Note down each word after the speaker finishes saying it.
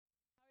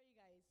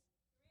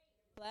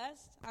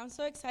blessed. I'm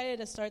so excited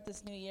to start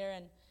this new year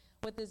and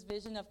with this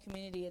vision of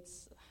community.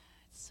 It's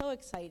so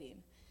exciting.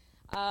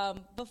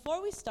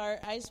 Before we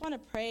start, I just want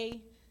to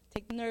pray,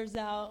 take the nerves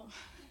out.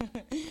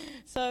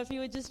 So if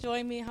you would just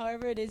join me,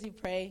 however it is you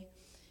pray.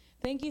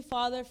 Thank you,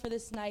 Father, for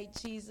this night,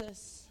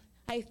 Jesus.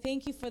 I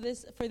thank you for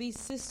these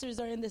sisters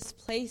that are in this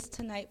place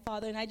tonight,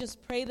 Father, and I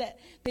just pray that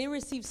they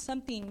receive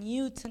something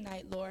new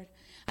tonight, Lord.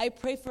 I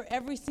pray for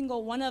every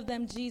single one of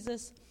them,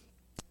 Jesus,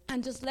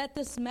 and just let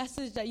this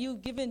message that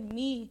you've given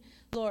me,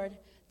 Lord,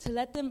 to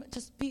let them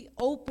just be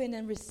open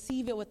and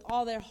receive it with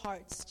all their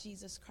hearts,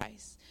 Jesus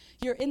Christ.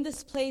 You're in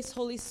this place,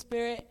 Holy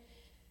Spirit,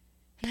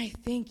 and I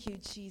thank you,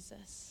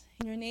 Jesus.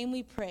 In your name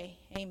we pray,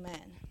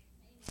 amen.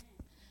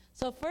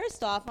 So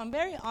first off, I'm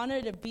very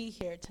honored to be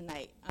here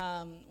tonight.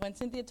 When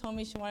Cynthia told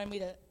me she wanted me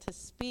to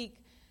speak,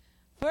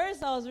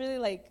 first I was really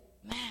like,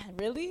 man,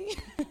 really?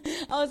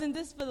 I was in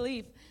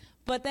disbelief.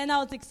 But then I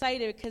was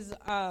excited because,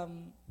 I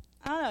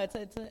don't know,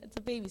 it's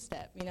a baby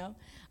step, you know?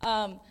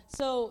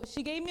 So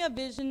she gave me a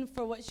vision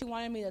for what she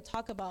wanted me to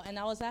talk about, and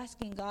I was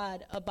asking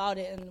God about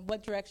it and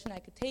what direction I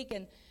could take.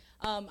 And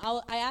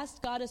I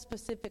asked God a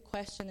specific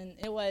question, and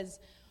it was,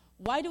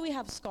 why do we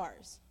have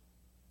scars?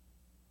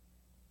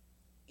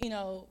 You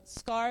know,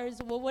 scars,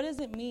 well, what does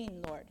it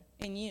mean, Lord,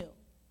 in you?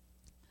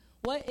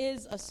 What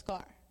is a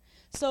scar?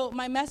 So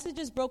my message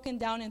is broken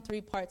down in 3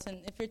 parts, and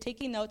if you're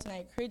taking notes, and I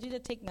encourage you to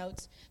take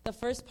notes, the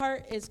first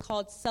part is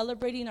called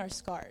Celebrating Our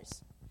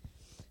Scars.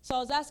 So I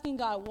was asking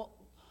God, well,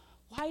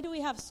 why do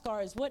we have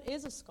scars? What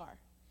is a scar?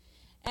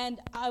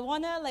 And I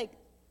want to,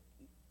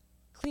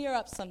 clear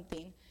up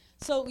something.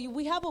 So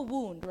we have a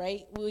wound,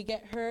 right? We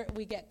get hurt,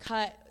 we get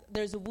cut,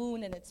 there's a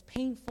wound, and it's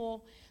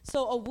painful.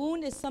 So a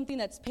wound is something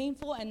that's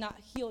painful and not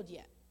healed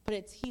yet, but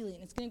it's healing.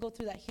 It's going to go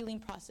through that healing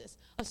process.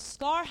 A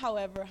scar,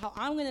 however, how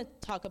I'm going to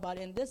talk about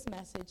it in this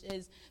message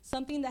is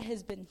something that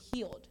has been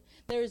healed.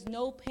 There is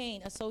no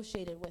pain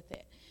associated with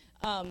it.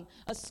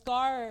 A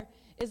scar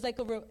is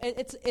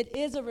it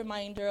is a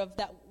reminder of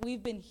that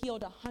we've been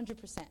healed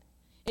 100%.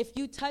 If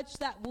you touch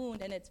that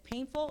wound and it's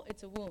painful,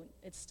 it's a wound.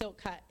 It's still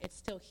cut. It's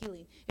still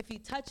healing. If you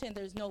touch it and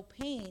there's no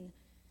pain,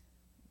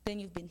 then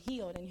you've been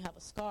healed and you have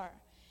a scar.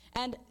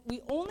 And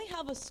we only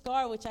have a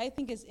scar, which I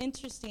think is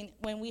interesting,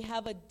 when we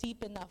have a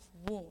deep enough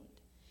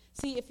wound.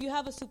 See, if you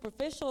have a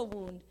superficial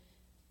wound,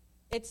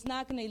 it's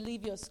not going to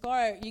leave you a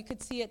scar. You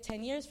could see it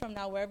 10 years from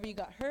now, wherever you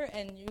got hurt,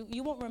 and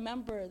you won't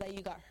remember that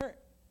you got hurt.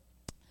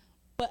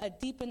 But a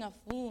deep enough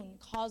wound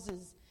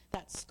causes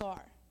that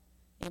scar.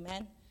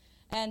 Amen?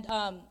 And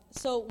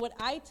so what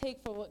I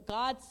take for what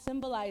God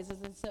symbolizes,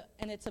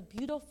 and it's a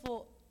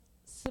beautiful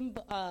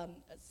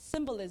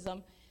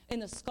symbolism in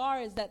the scar,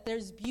 is that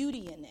there's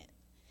beauty in it.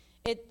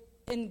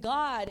 In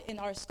God, in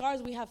our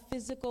scars, we have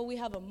physical, we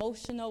have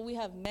emotional, we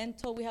have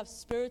mental, we have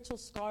spiritual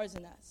scars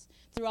in us.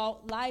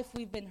 Throughout life,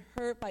 we've been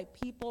hurt by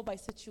people, by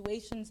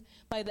situations,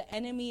 by the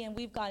enemy, and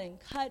we've gotten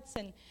cuts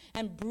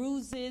and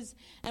bruises,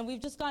 and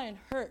we've just gotten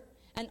hurt.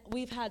 And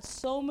we've had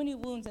so many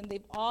wounds, and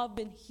they've all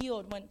been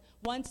healed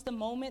once the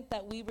moment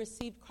that we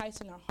received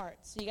Christ in our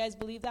hearts. So you guys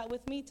believe that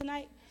with me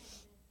tonight?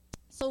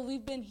 So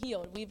we've been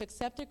healed. We've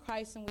accepted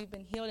Christ, and we've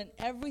been healed, and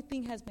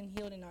everything has been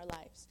healed in our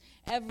lives.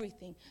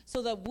 Everything.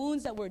 So the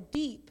wounds that were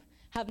deep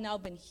have now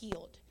been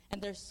healed, and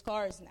they're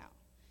scars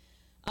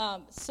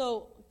now.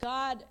 So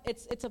God,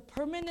 it's a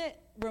permanent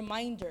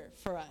reminder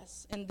for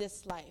us in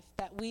this life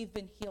that we've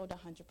been healed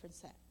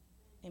 100%.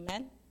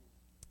 Amen?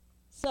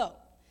 So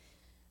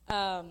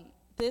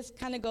this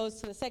kind of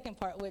goes to the second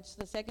part, which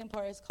the second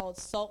part is called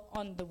Salt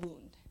on the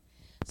Wound.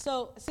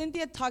 So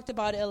Cynthia talked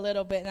about it a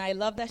little bit, and I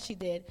love that she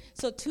did.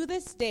 So to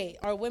this day,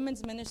 our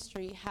women's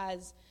ministry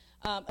has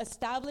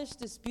established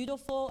this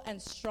beautiful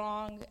and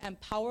strong and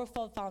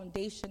powerful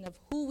foundation of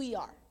who we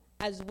are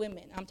as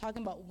women. I'm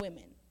talking about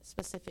women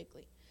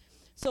specifically.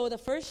 So the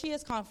first She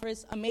Is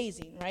conference,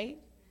 amazing, right?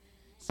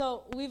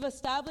 So we've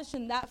established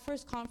in that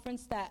first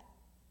conference that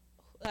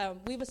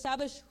we've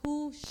established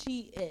who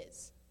she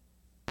is.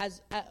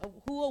 As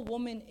who a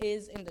woman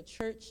is in the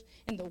church,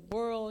 in the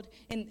world,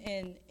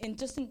 in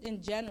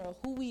general,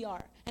 who we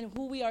are, and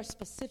who we are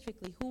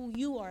specifically, who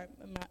you are,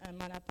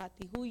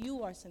 Manapati, who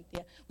you are,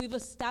 Cynthia. We've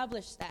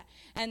established that.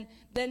 And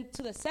then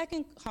to the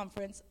second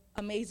conference,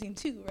 amazing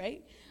too,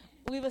 right?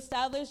 We've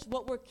established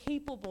what we're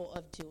capable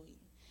of doing.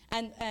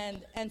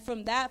 And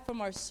from that,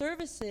 from our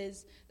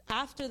services,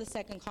 after the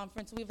second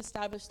conference, we've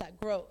established that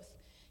growth.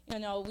 You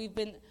know, we've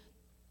been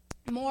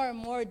more and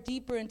more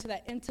deeper into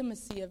that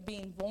intimacy of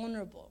being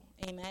vulnerable.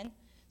 Amen?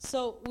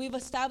 So we've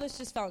established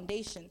this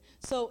foundation.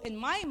 So in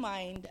my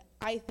mind,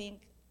 I think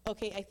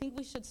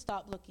we should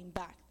stop looking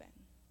back then.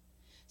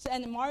 So,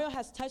 and Mario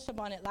has touched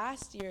upon it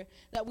last year,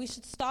 that we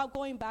should stop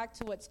going back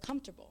to what's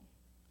comfortable,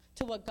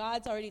 to what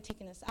God's already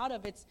taken us out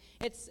of.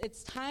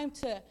 It's time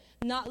to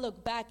not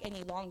look back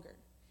any longer.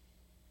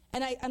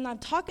 And I'm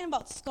talking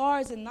about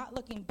scars and not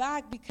looking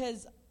back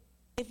because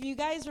if you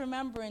guys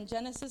remember in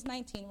Genesis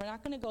 19, we're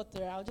not going to go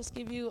through it. I'll just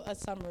give you a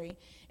summary.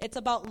 It's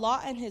about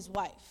Lot and his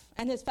wife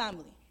and his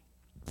family.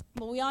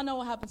 But we all know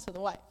what happens to the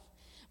wife.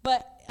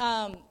 But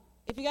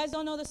if you guys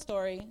don't know the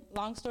story,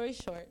 long story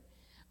short,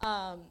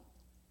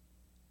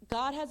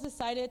 God has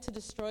decided to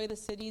destroy the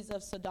cities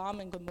of Sodom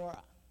and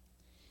Gomorrah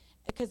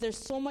because there's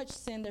so much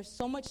sin, there's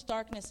so much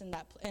darkness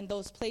in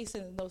those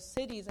places, in those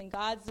cities, and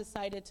God's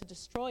decided to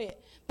destroy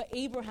it. But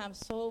Abraham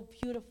so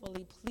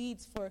beautifully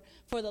pleads for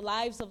the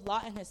lives of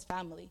Lot and his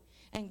family.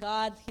 And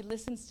God, he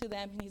listens to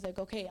them, and he's like,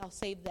 okay, I'll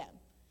save them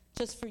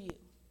just for you.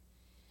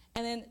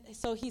 And then,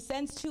 so he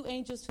sends 2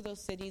 angels to those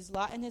cities.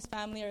 Lot and his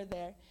family are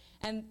there.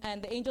 And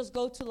the angels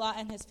go to Lot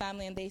and his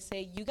family, and they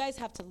say, you guys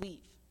have to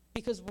leave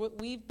because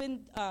we've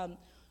been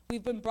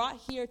brought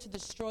here to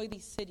destroy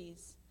these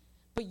cities.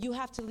 But you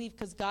have to leave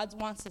because God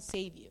wants to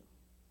save you.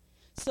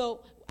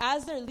 So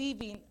as they're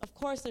leaving, of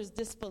course, there's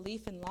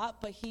disbelief in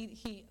Lot, but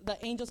the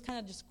angels kind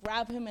of just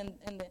grab him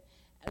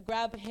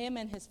grab him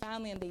and his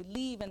family, and they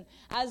leave. And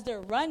as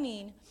they're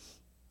running,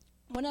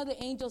 one of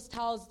the angels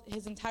tells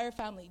his entire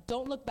family,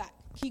 don't look back.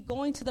 Keep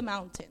going to the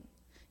mountain.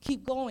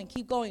 Keep going.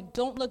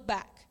 Don't look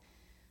back.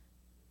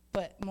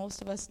 But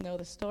most of us know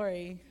the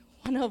story.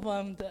 One of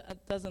them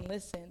doesn't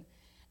listen.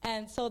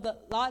 And so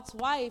Lot's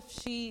wife,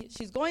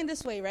 she's going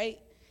this way, right?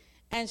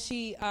 And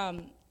she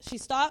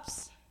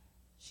stops,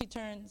 she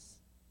turns,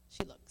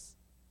 she looks.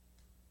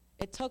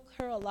 It took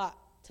her a lot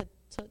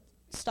to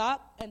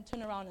stop and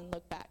turn around and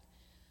look back.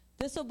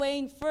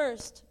 Disobeying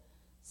first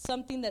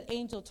something that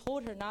angel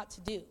told her not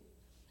to do.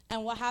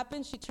 And what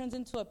happens? She turns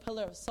into a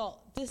pillar of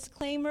salt.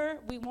 Disclaimer,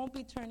 we won't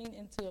be turning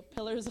into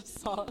pillars of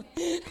salt.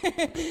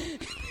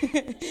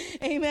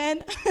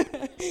 Amen?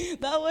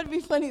 That would be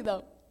funny,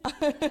 though.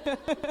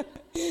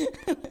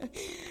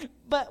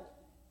 But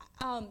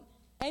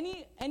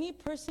any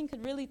person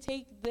could really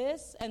take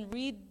this and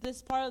read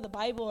this part of the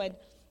Bible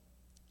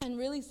and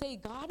really say,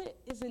 God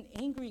is an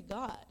angry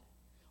God.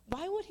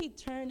 Why would he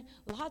turn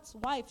Lot's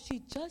wife?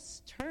 She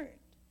just turned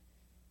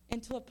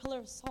into a pillar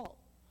of salt.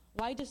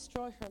 Why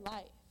destroy her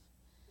life?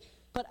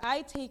 But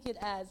I take it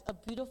as a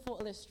beautiful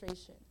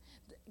illustration.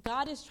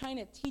 God is trying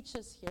to teach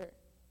us here,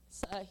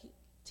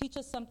 teach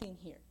us something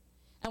here.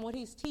 And what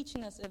he's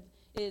teaching us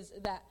is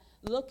that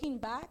looking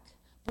back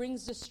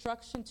brings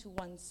destruction to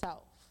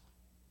oneself.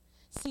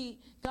 See,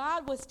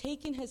 God was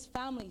taking his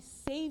family,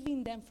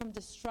 saving them from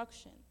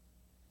destruction.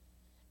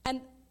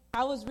 And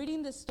I was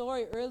reading this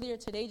story earlier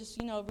today, just,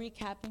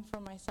 recapping for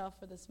myself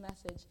for this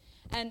message.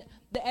 And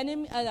the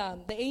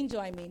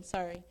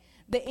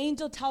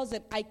angel tells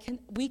them,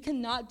 we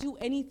cannot do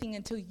anything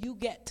until you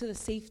get to the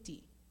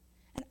safety.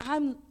 And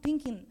I'm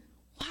thinking,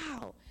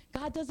 wow,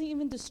 God doesn't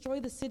even destroy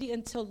the city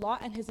until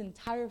Lot and his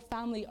entire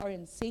family are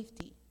in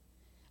safety.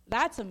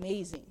 That's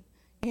amazing,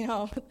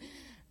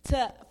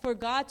 for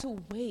God to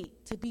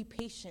wait, to be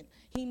patient.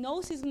 He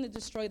knows he's going to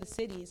destroy the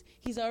cities.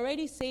 He's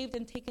already saved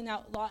and taken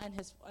out Lot and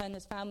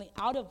his family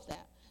out of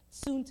that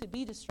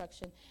soon-to-be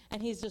destruction.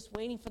 And he's just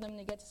waiting for them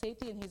to get to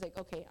safety, and he's like,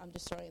 okay, I'm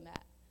destroying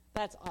that.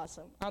 That's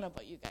awesome. I don't know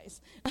about you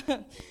guys.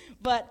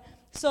 But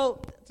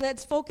so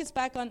let's focus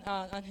back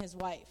on his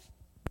wife.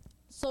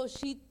 So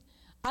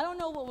I don't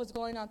know what was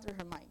going on through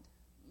her mind.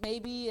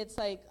 Maybe it's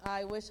like,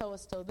 I wish I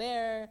was still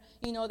there.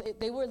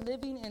 They were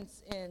living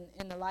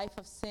in a life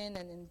of sin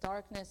and in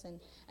darkness,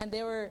 and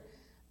they were,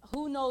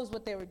 who knows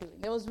what they were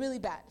doing. It was really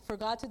bad for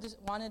God to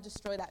want to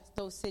destroy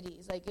those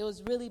cities. Like, it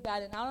was really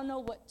bad, and I don't know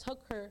what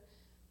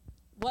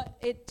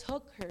it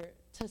took her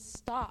to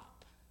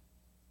stop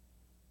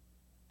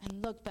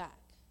and look back.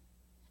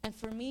 And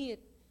for me,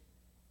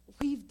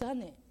 we've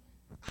done it.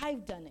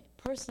 I've done it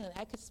personally.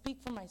 I could speak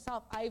for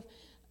myself.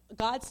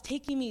 God's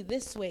taking me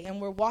this way,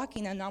 and we're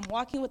walking, and I'm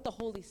walking with the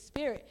Holy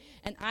Spirit,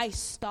 and I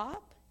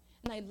stop,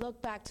 and I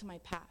look back to my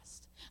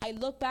past. I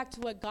look back to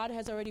what God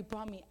has already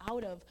brought me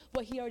out of,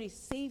 what he already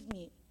saved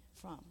me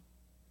from.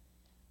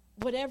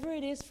 Whatever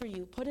it is for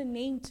you, put a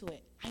name to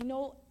it. I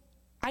know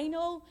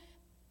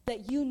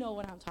that you know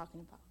what I'm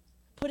talking about.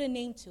 Put a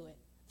name to it.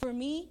 For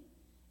me,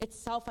 it's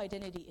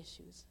self-identity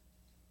issues.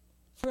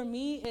 For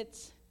me,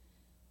 it's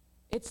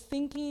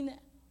thinking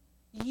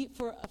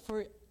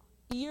for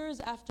years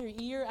after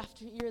year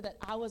after year that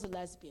I was a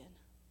lesbian.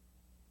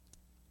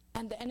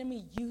 And the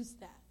enemy used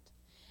that.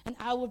 And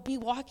I would be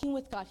walking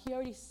with God. He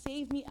already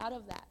saved me out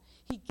of that.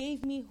 He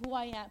gave me who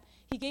I am.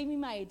 He gave me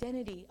my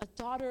identity, a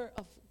daughter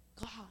of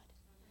God.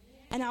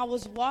 And I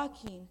was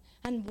walking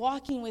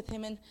with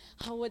him, and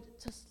I would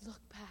just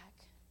look back.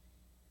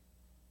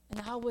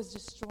 And I was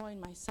destroying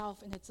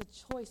myself, and it's a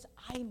choice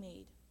I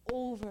made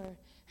over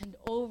and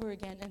over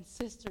again. And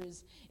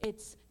sisters,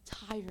 it's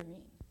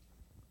tiring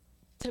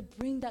to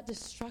bring that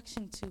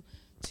destruction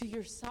to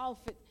yourself.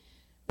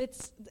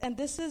 And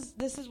this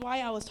is why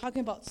I was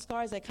talking about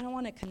scars. I kind of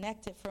want to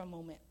connect it for a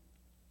moment.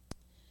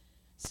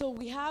 So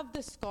we have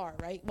the scar,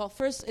 right? Well,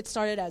 first it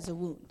started as a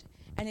wound,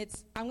 and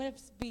I'm going to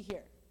be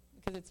here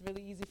because it's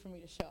really easy for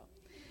me to show.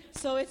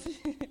 So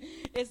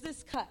it's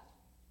this cut,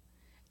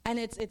 and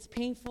it's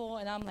painful,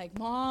 and I'm like,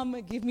 Mom,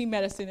 give me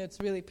medicine. It's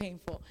really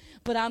painful.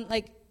 But I'm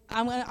like,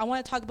 I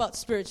want to talk about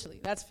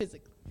spiritually. That's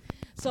physically.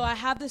 So I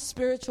have this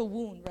spiritual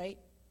wound, right?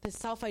 This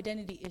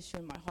self-identity issue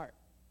in my heart.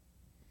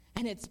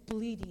 And it's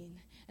bleeding,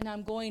 and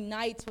I'm going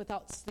nights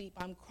without sleep.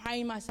 I'm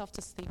crying myself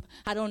to sleep.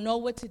 I don't know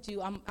what to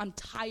do. I'm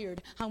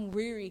tired. I'm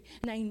weary,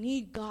 and I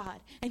need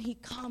God. And he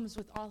comes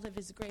with all of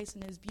his grace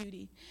and his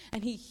beauty,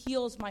 and he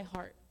heals my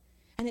heart.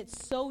 And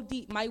it's so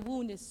deep. My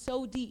wound is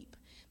so deep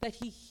that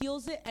he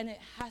heals it, and it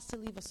has to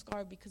leave a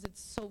scar because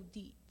it's so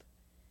deep.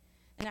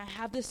 And I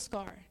have this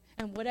scar.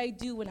 And what I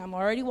do when I'm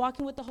already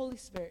walking with the Holy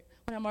Spirit,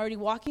 when I'm already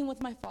walking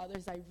with my Father,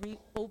 is I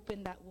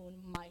reopen that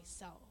wound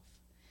myself.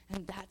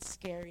 And that's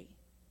scary.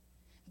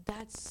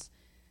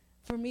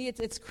 For me,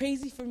 it's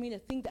crazy for me to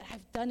think that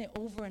I've done it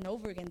over and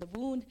over again. The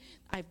wound,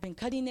 I've been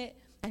cutting it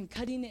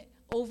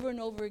over and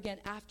over again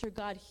after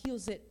God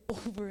heals it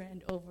over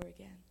and over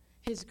again.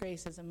 His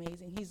grace is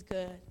amazing. He's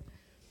good.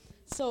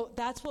 So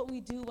that's what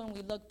we do when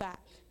we look back.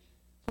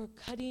 We're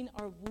cutting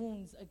our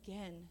wounds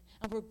again.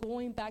 And we're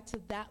going back to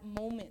that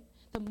moment,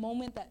 the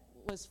moment that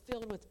was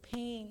filled with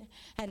pain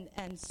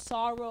and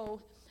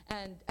sorrow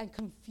and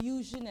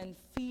confusion and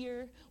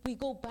fear. We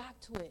go back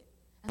to it.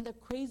 And the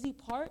crazy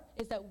part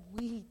is that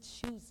we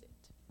choose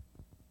it.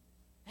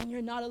 And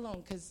you're not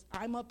alone, because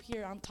I'm up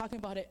here, I'm talking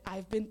about it,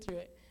 I've been through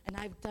it, and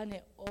I've done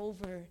it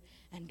over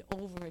and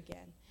over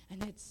again.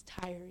 And it's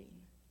tiring.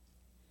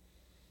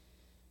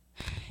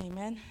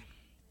 Amen.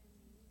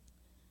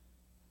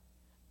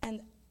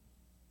 And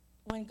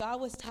when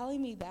God was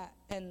telling me that,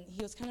 and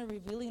he was kind of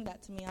revealing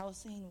that to me, I was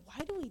saying,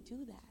 why do we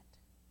do that?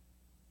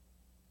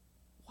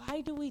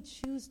 Why do we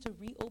choose to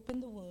reopen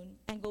the wound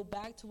and go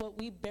back to what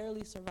we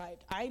barely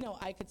survived? I know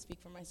I could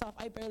speak for myself.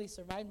 I barely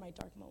survived my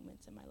dark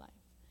moments in my life.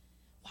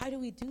 Why do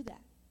we do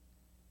that?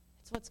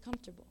 It's what's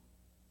comfortable.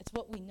 It's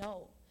what we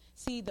know.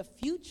 See, the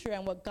future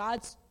and what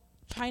God's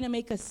trying to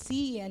make us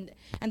see and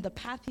the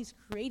path he's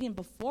creating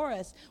before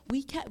us,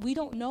 we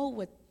don't know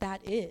what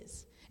that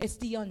is. It's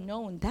the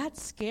unknown.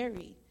 That's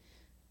scary.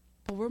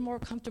 But we're more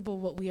comfortable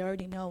with what we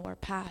already know, our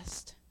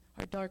past,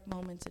 our dark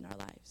moments in our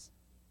lives.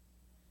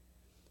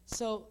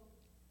 So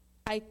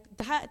I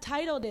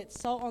titled it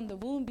Salt on the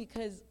Wound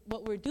because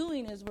what we're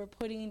doing is we're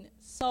putting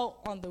salt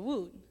on the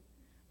wound,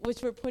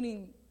 which we're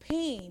putting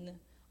pain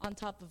on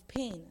top of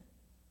pain.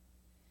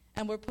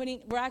 And we're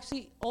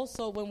actually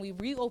also, when we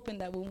reopen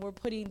that wound, we're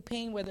putting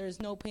pain where there's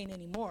no pain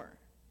anymore.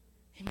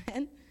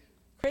 Amen?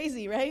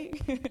 Crazy, right?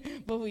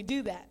 But we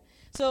do that.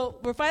 So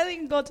we're finally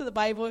going to go to the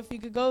Bible. If you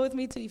could go with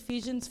me to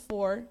Ephesians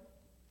 4.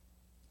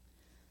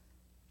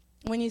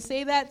 When you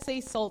say that,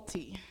 say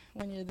salty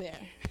when you're there.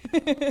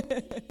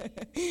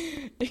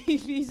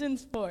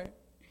 Ephesians 4.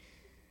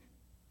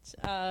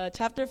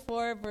 Chapter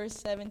 4, verse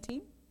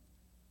 17.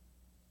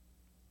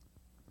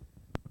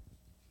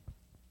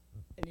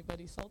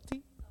 Anybody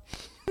salty?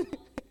 All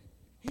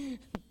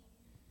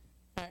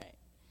right.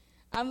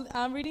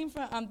 I'm reading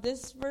from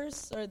this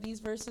verse, or these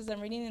verses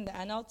I'm reading in the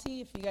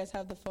NLT. If you guys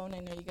have the phone, I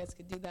know you guys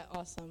could do that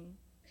awesome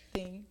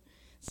thing.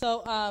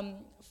 So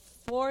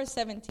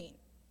 4:17,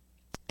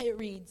 it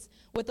reads,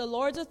 "With the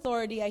Lord's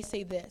authority I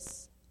say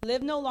this,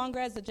 live no longer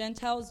as the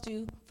Gentiles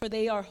do, for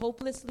they are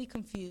hopelessly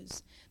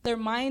confused. Their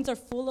minds are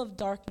full of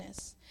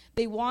darkness.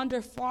 They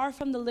wander far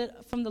from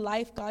the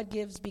life God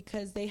gives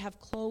because they have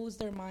closed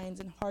their minds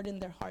and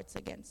hardened their hearts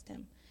against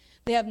him.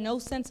 They have no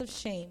sense of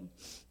shame."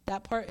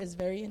 That part is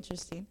very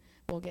interesting.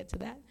 We'll get to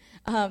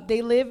that.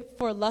 "They live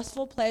for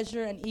lustful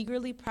pleasure and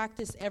eagerly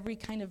practice every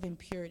kind of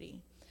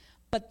impurity.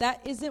 But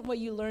that isn't what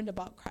you learned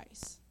about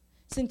Christ.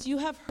 Since you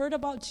have heard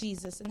about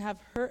Jesus and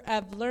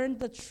have learned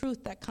the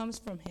truth that comes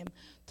from him,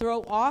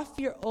 throw off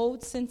your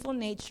old sinful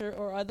nature,"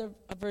 or other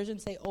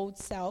versions say old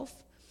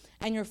self,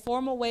 "and your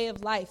former way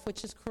of life,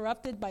 which is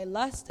corrupted by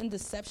lust and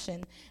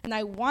deception. And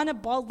I want to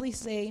boldly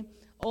say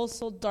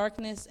also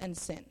darkness and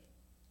sin.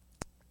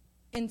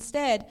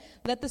 Instead,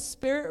 let the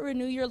Spirit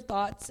renew your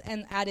thoughts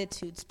and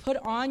attitudes. Put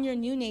on your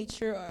new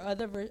nature,"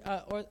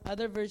 or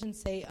other versions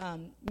say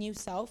new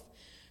self,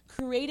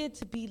 "created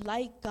to be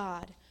like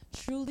God,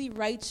 truly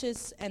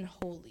righteous and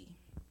holy."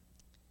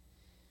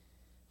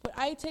 What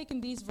I take in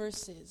these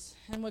verses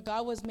and what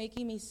God was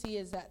making me see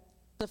is that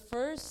the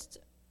first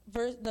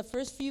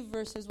few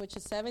verses, which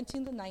is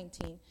 17 to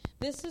 19,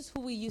 this is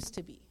who we used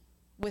to be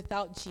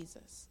without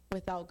Jesus,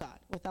 without God,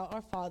 without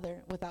our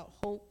Father, without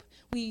hope.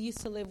 We used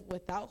to live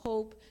without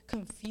hope,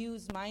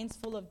 confused, minds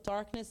full of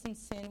darkness and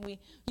sin. We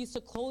used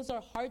to close our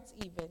hearts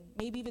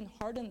maybe even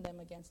harden them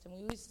against him.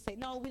 We used to say,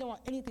 "No, we don't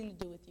want anything to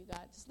do with you,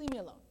 God. Just leave me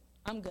alone.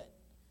 I'm good."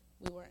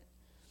 We weren't.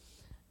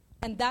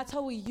 And that's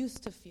how we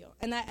used to feel.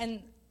 And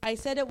I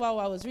said it while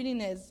I was reading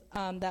this,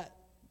 that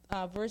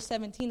verse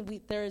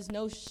 17, there is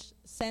no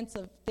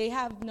they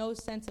have no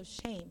sense of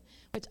shame,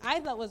 which I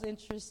thought was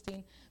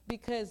interesting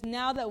because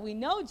now that we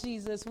know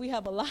Jesus, we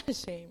have a lot of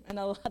shame and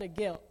a lot of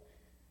guilt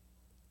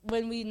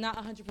when we not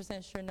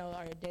 100% sure know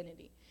our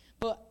identity.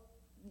 But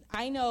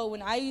I know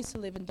when I used to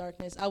live in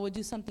darkness, I would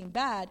do something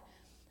bad,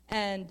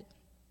 and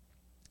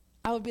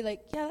I would be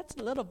like, "Yeah, that's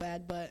a little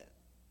bad, but,"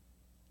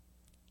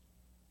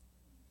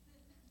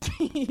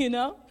 you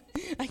know?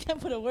 I can't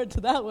put a word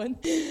to that one.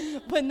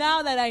 But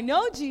now that I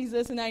know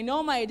Jesus and I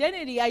know my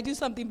identity, I do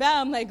something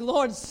bad, I'm like,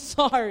 "Lord,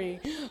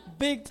 sorry."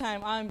 Big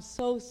time. I'm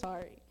so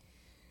sorry.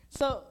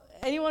 So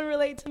anyone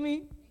relate to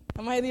me?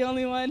 Am I the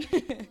only one?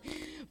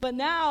 But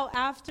now,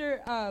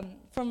 after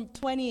from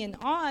 20 and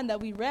on that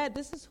we read,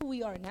 this is who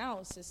we are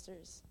now,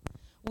 sisters.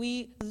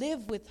 We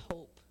live with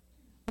hope.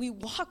 We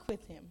walk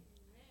with him.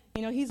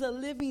 You know, he's a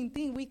living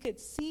thing. We could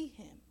see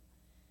him.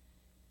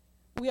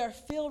 We are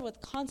filled with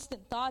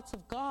constant thoughts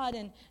of God,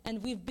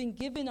 and we've been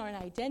given our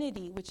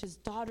identity, which is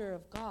daughter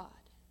of God,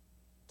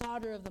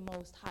 daughter of the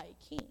Most High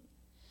King.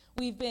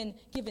 We've been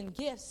given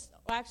gifts,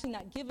 or actually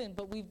not given,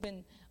 but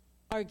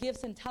our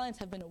gifts and talents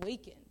have been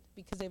awakened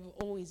because they've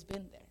always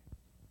been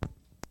there.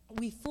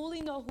 We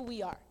fully know who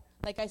we are.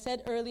 Like I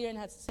said earlier, and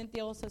as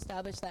Cynthia also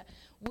established, that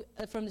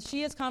from the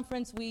Shia's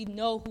conference, we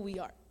know who we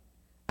are.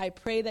 I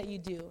pray that you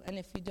do, and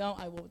if you don't,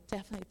 I will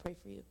definitely pray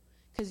for you,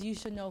 because you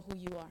should know who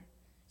you are.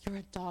 You're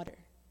a daughter.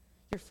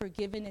 You're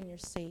forgiven and you're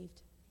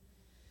saved.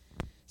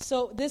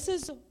 So this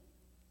is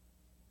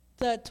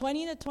the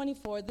 20 to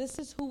 24. This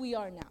is who we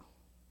are now.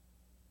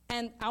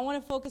 And I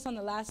want to focus on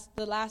the last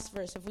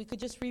verse. If we could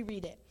just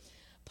reread it.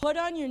 Put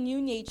on your new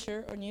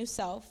nature or new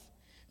self,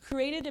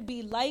 created to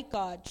be like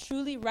God,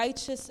 truly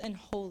righteous and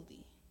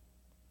holy.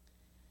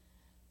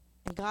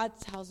 And God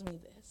tells me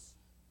this.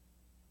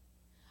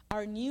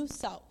 Our new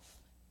self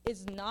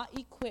is not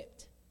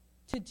equipped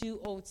to do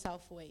old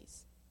self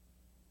ways.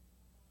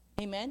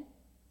 Amen?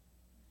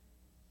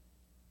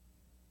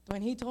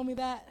 When he told me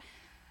that,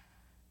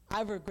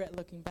 I regret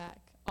looking back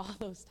all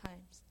those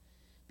times.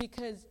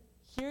 Because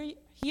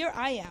here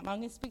I am. I'm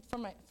going to speak for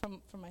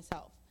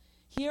myself.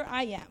 Here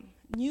I am,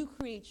 new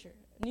creation,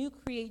 new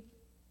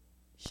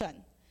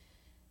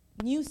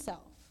self.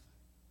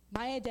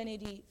 My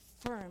identity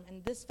firm,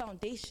 and this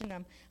foundation,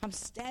 I'm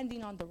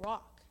standing on the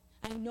rock.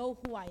 I know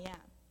who I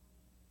am.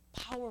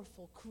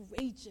 Powerful,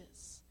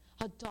 courageous,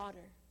 a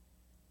daughter.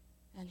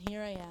 And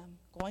here I am,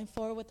 going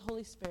forward with the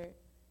Holy Spirit.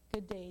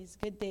 Good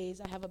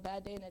days. I have a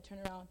bad day and I turn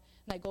around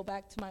and I go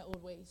back to my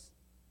old ways.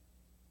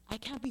 I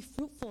can't be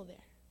fruitful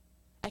there.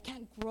 I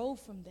can't grow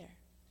from there.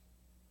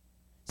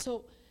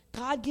 So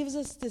God gives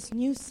us this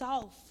new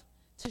self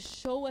to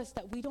show us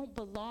that we don't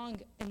belong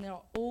in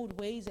our old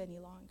ways any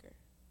longer.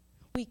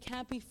 We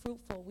can't be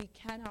fruitful. We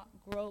cannot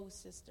grow,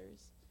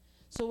 sisters.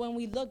 So when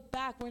we look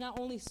back, we're not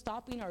only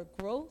stopping our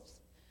growth,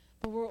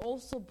 but we're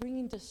also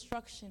bringing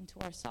destruction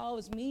to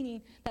ourselves,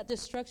 meaning that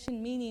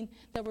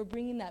we're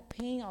bringing that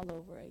pain all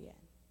over again.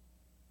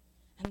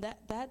 And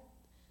that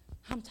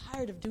I'm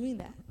tired of doing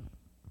that.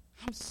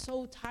 I'm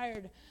so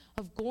tired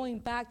of going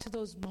back to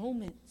those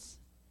moments,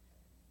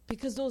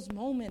 because those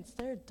moments,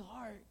 they're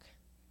dark,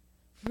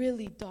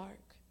 really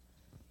dark.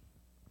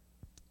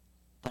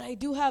 But I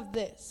do have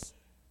this.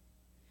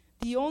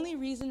 The only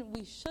reason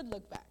we should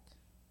look back,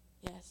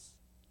 yes,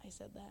 I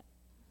said that.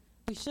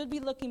 We should be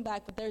looking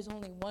back, but there's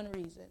only one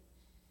reason.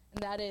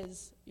 And that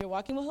is, you're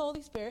walking with the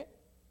Holy Spirit.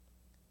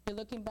 You're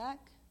looking back.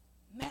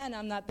 Man,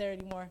 I'm not there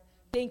anymore.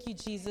 Thank you,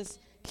 Jesus.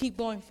 Keep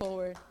going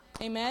forward.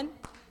 Amen?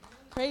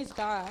 Praise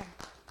God.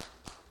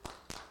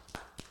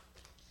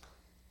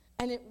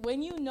 And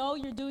when you know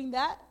you're doing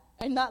that,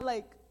 and not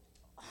like,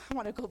 I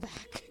want to go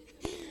back.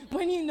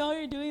 When you know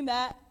you're doing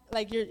that,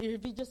 like you're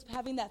just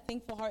having that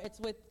thankful heart, it's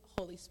with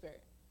Holy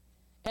Spirit.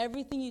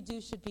 Everything you do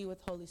should be with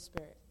Holy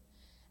Spirit.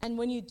 And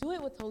when you do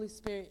it with Holy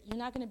Spirit, you're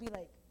not going to be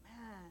like,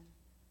 man,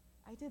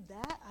 I did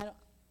that?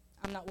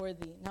 I'm not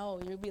worthy. No,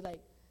 you'll be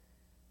like,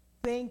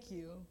 thank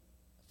you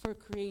for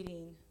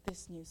creating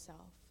this new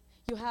self.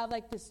 You'll have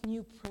like this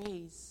new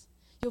praise.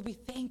 You'll be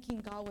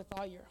thanking God with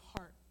all your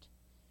heart.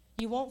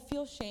 You won't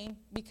feel shame,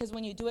 because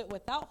when you do it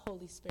without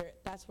Holy Spirit,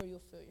 that's where you'll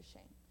feel your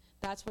shame.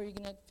 That's where you're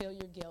going to feel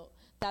your guilt.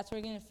 That's where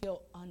you're going to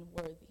feel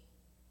unworthy.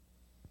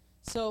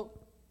 So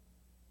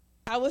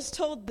I was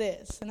told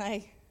this, and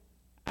I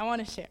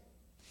want to share.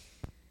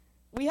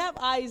 We have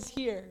eyes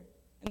here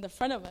in the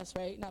front of us,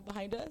 right? Not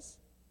behind us.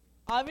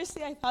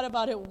 Obviously, I thought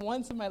about it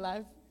once in my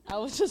life. I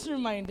was just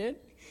reminded.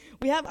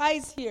 We have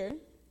eyes here,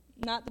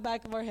 not the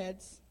back of our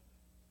heads.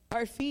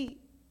 Our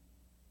feet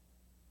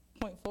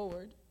point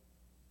forward.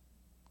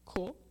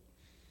 Cool.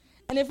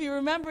 And if you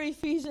remember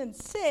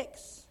Ephesians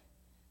 6,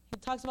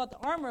 it talks about the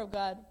armor of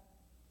God.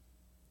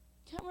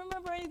 Can't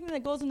remember anything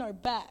that goes in our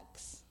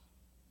backs.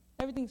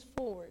 Everything's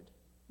forward,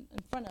 in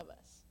front of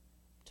us,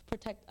 to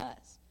protect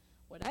us.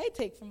 What I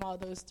take from all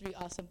those three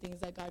awesome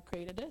things that God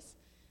created us,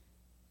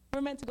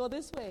 we're meant to go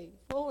this way,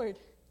 forward.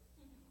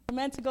 We're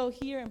meant to go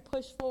here and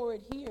push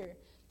forward here.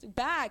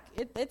 Back,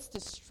 it's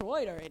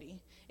destroyed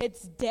already.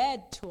 It's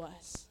dead to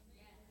us.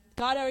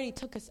 God already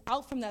took us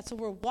out from that, so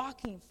we're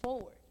walking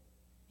forward.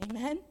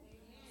 Amen?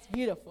 It's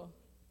beautiful.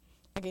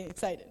 I get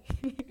excited.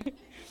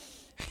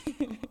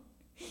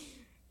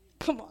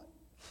 Come on.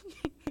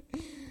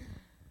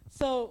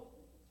 So,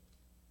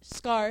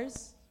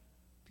 scars,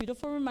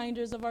 beautiful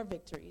reminders of our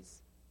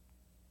victories.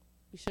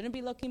 We shouldn't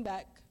be looking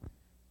back.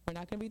 We're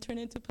not going to be turned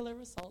into pillar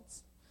of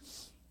salts.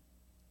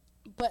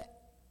 But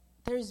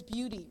there's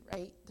beauty,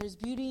 right? There's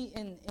beauty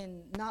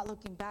in not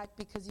looking back,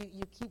 because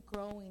you keep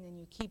growing and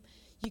you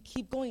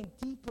keep going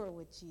deeper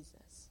with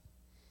Jesus.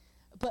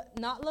 But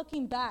not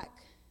looking back,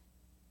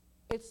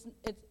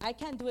 I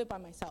can't do it by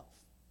myself.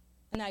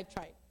 And I've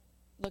tried.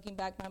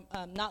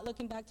 not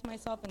looking back to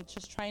myself and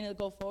just trying to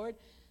go forward,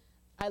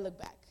 I look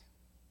back,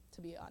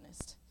 to be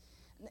honest.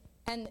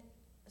 And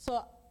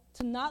so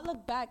to not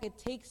look back, it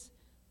takes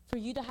for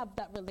you to have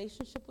that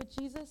relationship with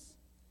Jesus,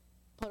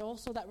 but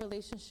also that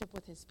relationship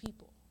with his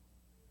people.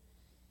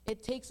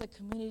 It takes a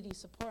community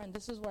support, and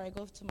this is where I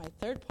go to my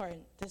third part,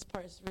 and this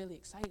part is really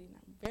exciting.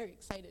 I'm very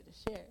excited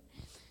to share.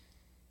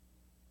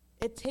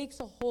 It takes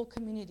a whole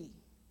community.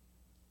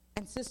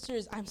 And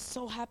sisters, I'm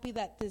so happy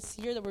that this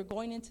year that we're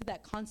going into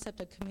that concept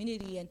of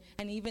community, and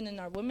even in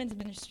our women's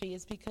ministry,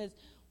 is because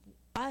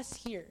us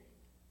here,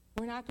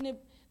 there's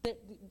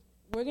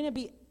going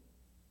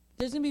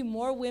to be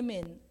more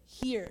women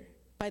here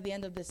by the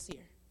end of this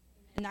year.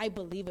 And I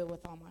believe it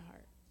with all my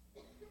heart.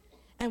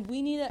 And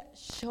we need to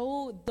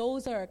show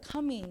those that are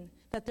coming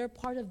that they're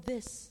part of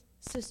this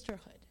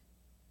sisterhood.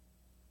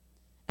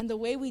 And the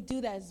way we do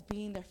that is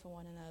being there for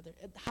one another.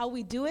 How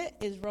we do it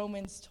is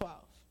Romans 12.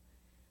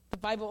 The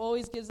Bible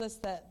always gives us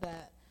that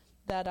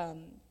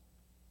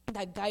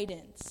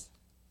guidance.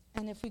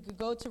 And if we could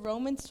go to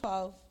Romans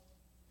 12,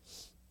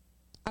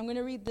 I'm going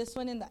to read this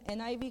one in the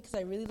NIV because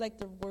I really like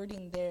the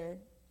wording there.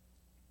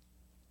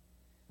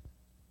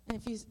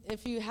 And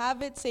if you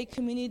have it, say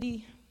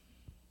community.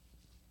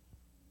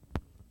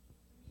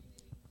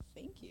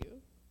 Thank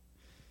you.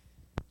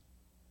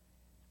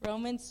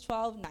 Romans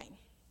 12:9.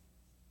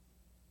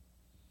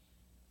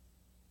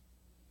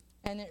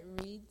 And it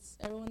reads,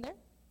 everyone there?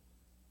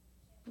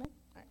 No? All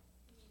right.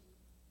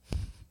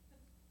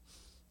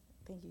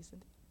 Thank you,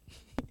 Cynthia.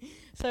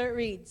 So it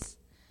reads,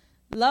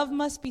 love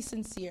must be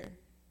sincere.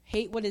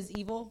 Hate what is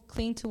evil,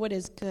 cling to what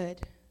is good.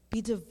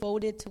 Be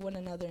devoted to one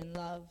another in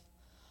love.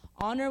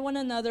 Honor one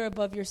another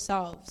above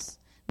yourselves.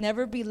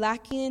 Never be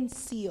lacking in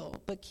zeal,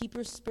 but keep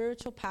your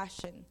spiritual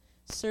passion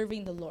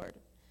serving the Lord.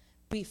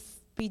 Be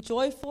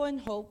joyful in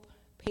hope,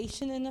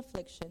 patient in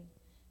affliction,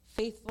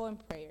 faithful in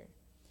prayer.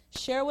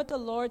 Share with the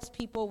Lord's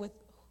people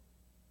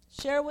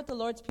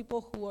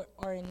who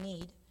are in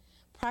need.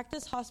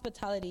 Practice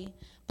hospitality.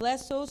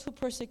 Bless those who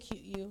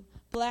persecute you.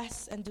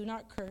 Bless and do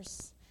not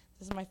curse.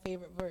 This is my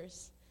favorite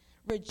verse.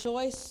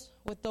 Rejoice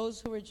with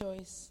those who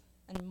rejoice,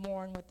 and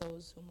mourn with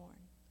those who mourn.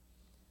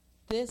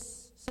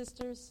 This,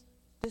 sisters,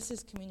 this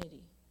is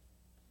community.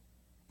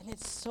 And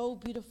it's so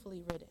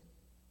beautifully written.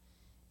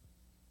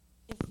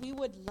 If we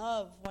would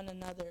love one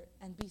another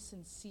and be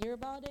sincere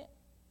about it,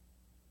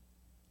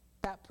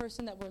 that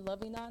person that we're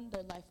loving on,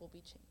 their life will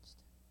be changed.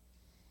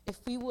 If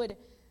we would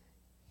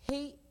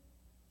hate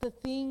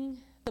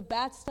the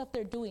bad stuff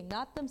they're doing,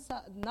 not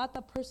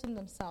the person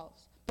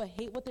themselves, but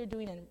hate what they're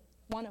doing and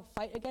want to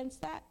fight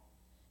against that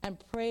and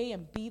pray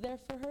and be there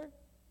for her,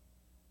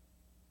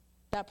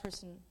 that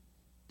person,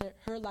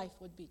 her life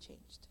would be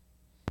changed.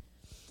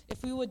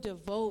 If we would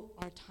devote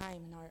our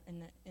time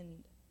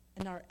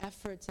and our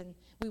efforts, and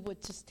we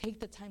would just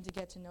take the time to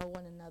get to know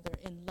one another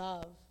in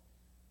love,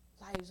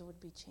 lives would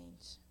be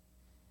changed.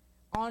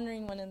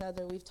 Honoring one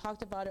another, we've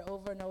talked about it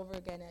over and over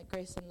again at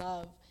Grace and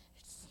Love.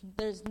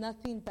 There's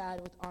nothing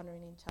bad with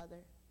honoring each other.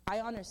 I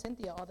honor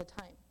Cynthia all the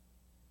time.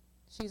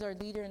 She's our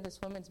leader in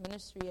this women's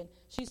ministry, and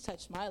she's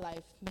touched my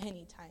life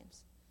many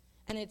times.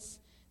 And it's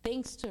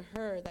thanks to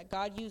her that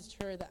God used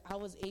her that I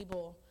was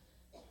able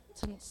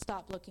to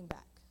stop looking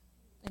back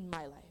in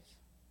my life.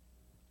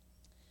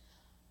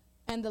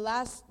 And the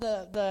last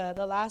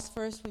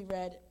verse we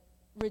read,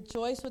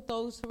 rejoice with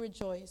those who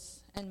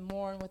rejoice and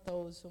mourn with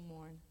those who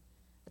mourn.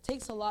 It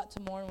takes a lot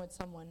to mourn with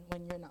someone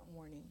when you're not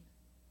mourning.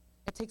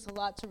 It takes a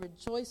lot to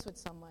rejoice with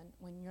someone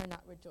when you're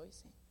not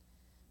rejoicing.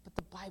 But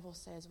the Bible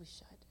says we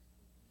should.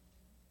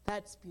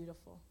 That's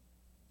beautiful.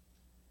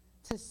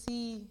 To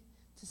see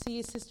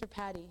Sister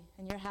Patty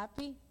and you're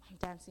happy, I'm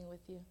dancing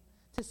with you.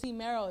 To see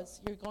Meryl,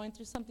 you're going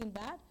through something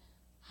bad,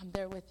 I'm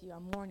there with you.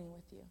 I'm mourning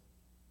with you.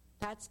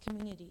 That's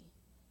community.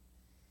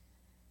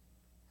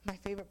 My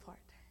favorite part.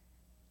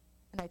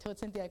 And I told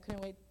Cynthia I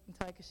couldn't wait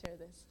until I could share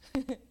this.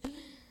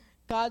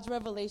 God's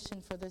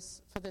revelation for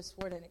this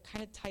word, and it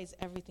kind of ties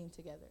everything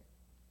together.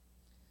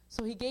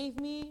 So he gave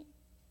me,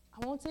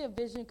 I won't say a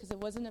vision because it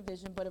wasn't a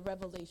vision, but a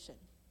revelation.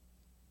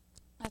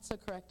 That's the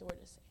correct word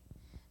to say.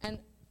 And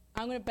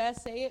I'm going to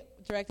best say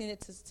it, directing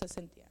it to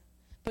Cynthia.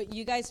 But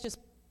you guys just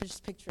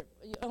picture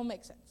it. It'll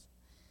make sense.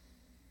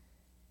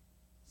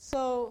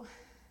 So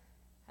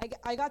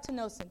I got to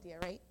know Cynthia,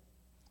 right?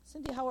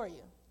 Cynthia, how are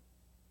you?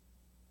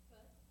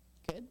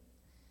 Good.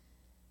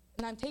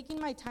 And I'm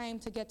taking my time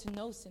to get to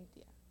know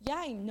Cynthia. Yeah,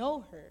 I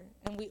know her,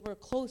 and we're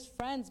close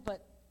friends,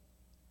 but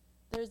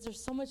there's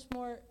so much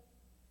more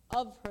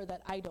of her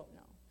that I don't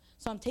know.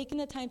 So I'm taking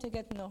the time to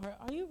get to know her.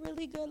 Are you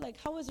really good? Like,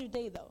 how was your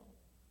day, though?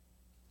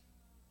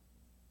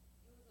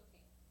 It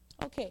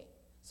was okay. Okay,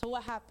 so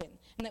what happened?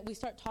 And then we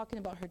start talking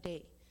about her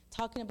day,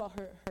 talking about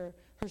her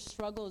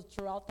struggles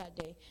throughout that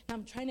day. And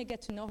I'm trying to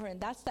get to know her,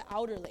 and that's the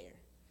outer layer,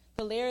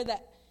 the layer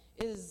that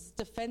is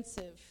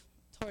defensive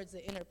towards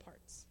the inner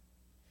parts.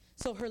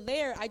 So her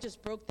layer, I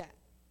just broke that.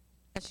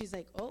 And she's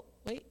like, oh,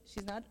 wait,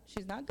 she's not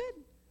good?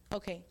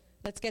 Okay,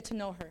 let's get to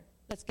know her.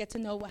 Let's get to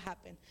know what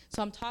happened.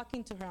 So I'm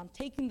talking to her. I'm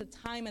taking the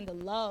time and the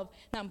love,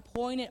 and I'm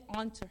pouring it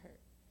onto her.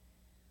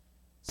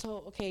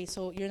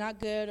 so you're not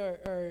good,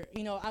 or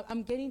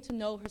I'm getting to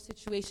know her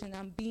situation, and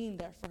I'm being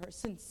there for her,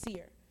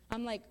 sincere.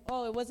 I'm like,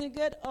 oh, it wasn't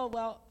good? Oh,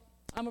 well,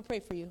 I'm going to pray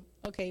for you.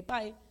 Okay,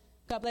 bye.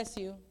 God bless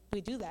you.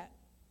 We do that.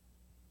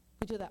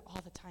 We do that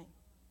all the time.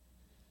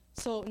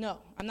 So, no,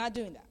 I'm not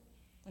doing that.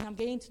 And I'm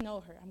getting to know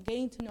her. I'm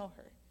getting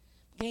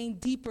getting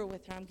deeper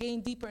with her. I'm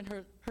getting deeper, and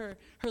her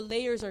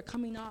layers are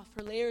coming off.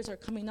 Her layers are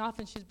coming off,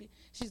 and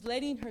she's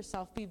letting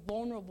herself be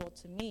vulnerable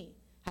to me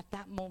at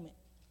that moment.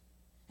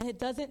 And it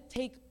doesn't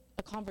take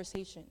a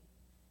conversation.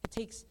 It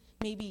takes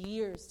maybe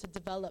years to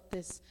develop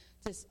this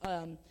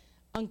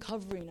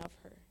uncovering of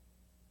her.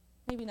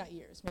 Maybe not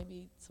years,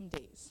 maybe some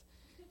days.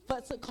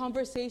 But some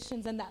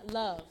conversations and that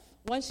love.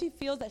 Once she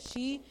feels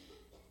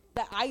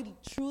that I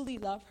truly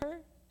love her,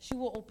 she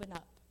will open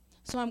up.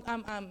 So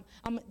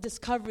I'm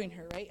discovering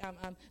her, right?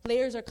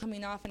 Layers are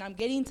coming off, and I'm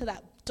getting to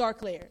that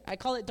dark layer. I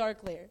call it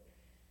dark layer.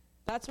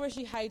 That's where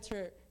she hides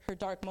her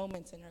dark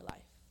moments in her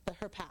life,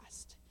 her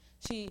past.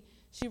 She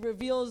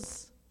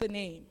reveals the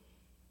name.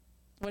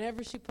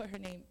 Whatever she put her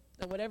name,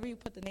 whatever you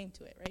put the name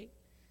to it, right?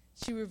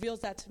 She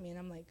reveals that to me, and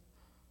I'm like,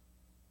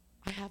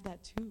 I have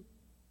that too.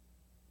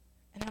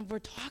 And we're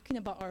talking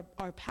about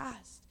our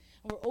past,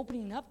 and we're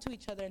opening up to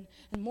each other,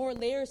 and more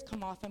layers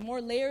come off, and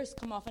more layers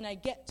come off, and I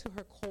get to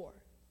her core.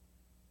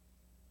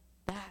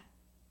 That.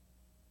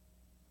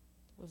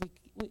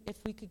 If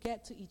we could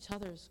get to each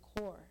other's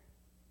core,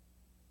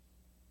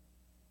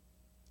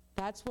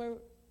 that's where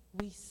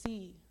we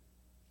see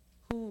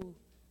who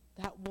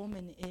that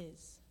woman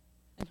is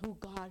and who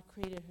God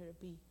created her to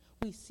be.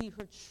 We see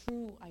her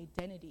true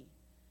identity.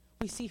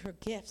 We see her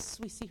gifts.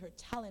 We see her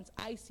talents.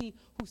 I see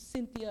who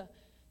Cynthia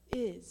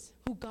is,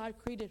 who God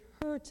created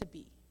her to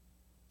be.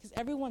 Because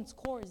everyone's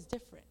core is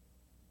different.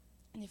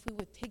 And if we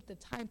would take the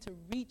time to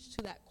reach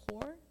to that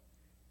core,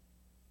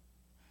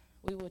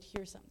 we would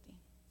hear something.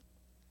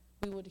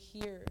 We would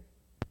hear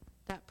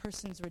that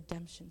person's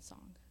redemption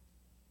song.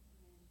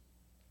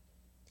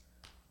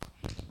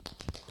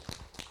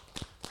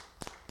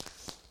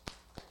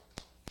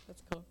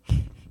 Let's go.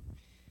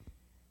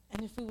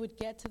 And if we would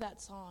get to that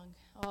song,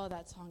 oh,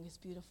 that song is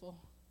beautiful.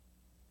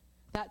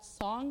 That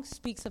song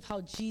speaks of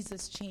how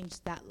Jesus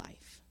changed that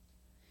life.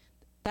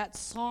 That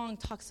song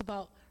talks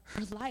about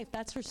her life.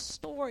 That's her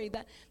story.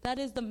 That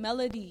is the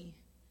melody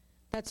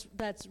that's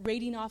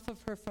radiating off of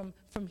her from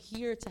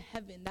here to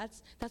heaven.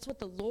 That's what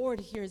the Lord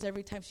hears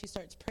every time she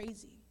starts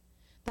praising.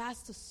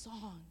 That's the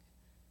song.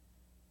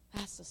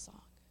 That's the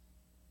song.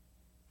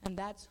 And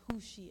that's who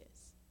she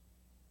is.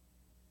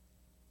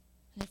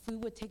 And if we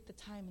would take the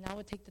time, and I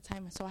would take the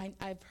time, so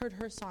I've heard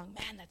her song,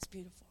 man, that's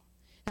beautiful.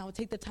 And I would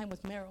take the time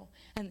with Meryl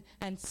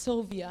and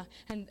Sylvia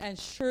and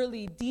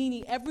Shirley,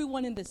 Deanie,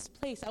 everyone in this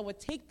place. I would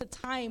take the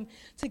time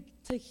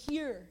to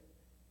hear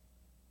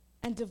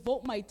and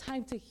devote my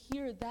time to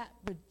hear that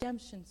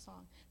redemption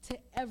song to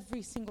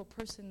every single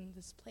person in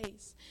this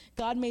place.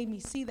 God made me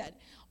see that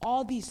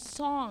all these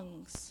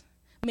songs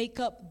make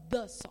up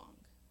the song.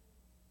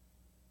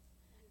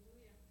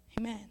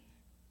 Amen.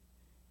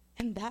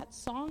 And that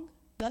song,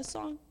 the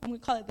song, I'm going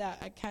to call it that.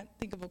 I can't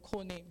think of a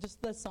cool name,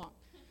 just the song.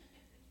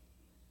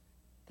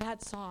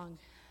 That song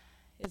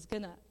is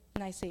going to,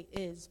 and I say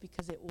is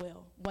because it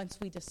will, once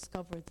we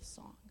discover the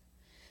song.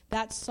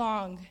 That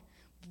song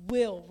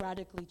will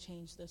radically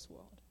change this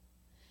world.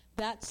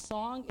 That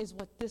song is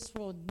what this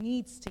world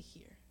needs to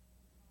hear.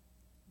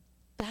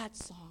 That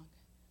song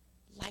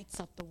lights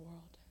up the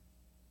world,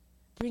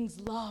 brings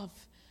love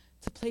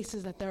to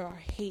places that there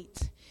are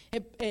hate.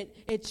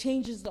 It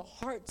changes the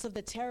hearts of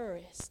the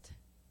terrorist.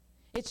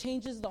 It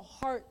changes the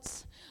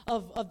hearts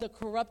of the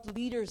corrupt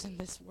leaders in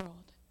this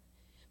world.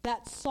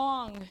 That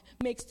song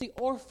makes the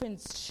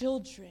orphans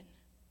children.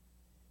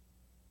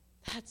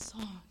 That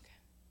song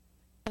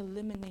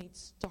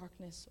eliminates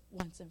darkness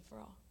once and for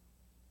all.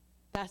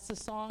 That's the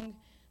song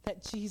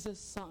that Jesus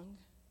sung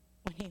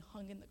when he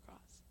hung in the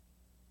cross.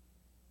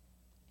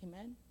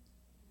 Amen?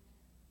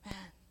 Man.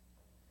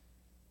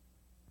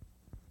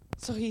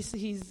 So he's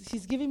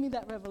giving me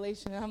that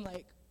revelation, and I'm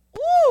like,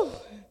 woo,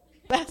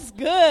 that's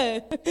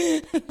good.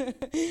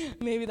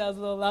 Maybe that was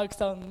a little loud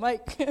because I was on the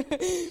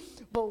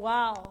mic. But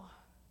wow.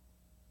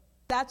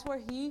 That's where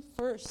he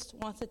first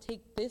wants to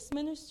take this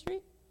ministry,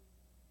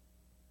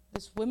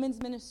 this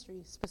women's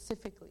ministry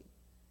specifically,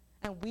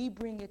 and we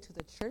bring it to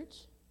the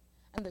church,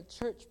 and the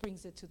church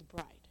brings it to the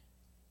bride.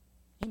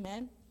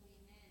 Amen?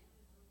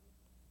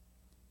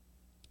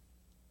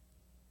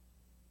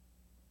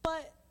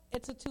 But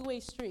it's a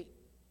two-way street.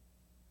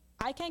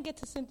 I can't get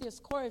to Cynthia's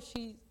core if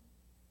she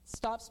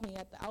stops me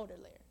at the outer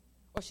layer,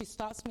 or she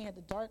stops me at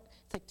the dark.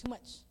 It's like too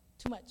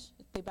much.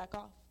 They back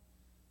off.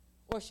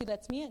 Or she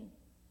lets me in.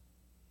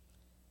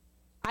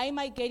 I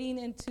might getting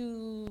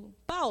into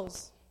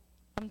vows.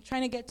 I'm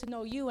trying to get to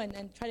know you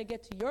and try to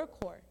get to your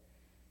core.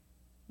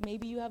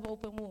 Maybe you have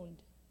open wound.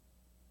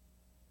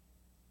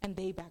 And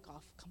they back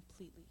off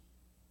completely.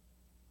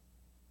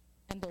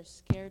 And they're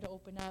scared to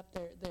open up.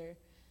 Their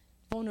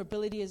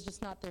vulnerability is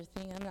just not their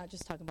thing. I'm not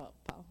just talking about,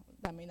 well,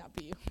 that may not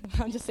be you.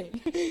 I'm just saying.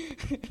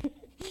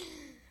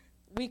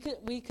 We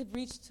could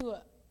reach to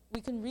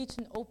we can reach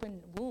an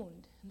open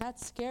wound.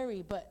 That's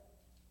scary, but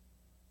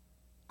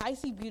I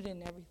see beauty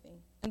in everything.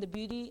 And the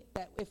beauty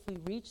that if we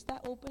reach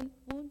that open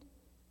wound,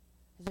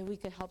 is that we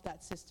could help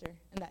that sister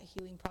in that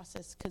healing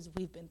process because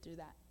we've been through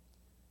that.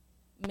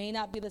 May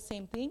not be the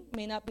same thing,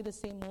 may not be the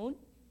same wound,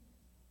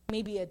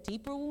 maybe a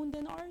deeper wound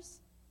than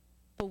ours,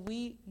 but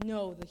we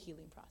know the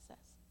healing process.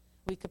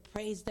 We could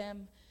praise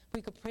them,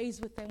 we could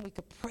praise with them, we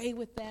could pray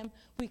with them,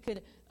 we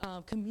could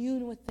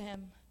commune with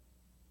them,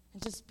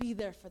 and just be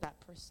there for that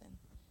person.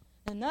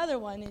 Another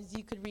one is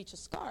you could reach a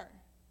scar.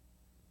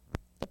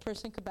 The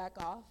person could back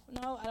off.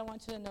 No, I don't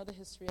want you to know the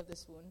history of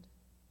this wound.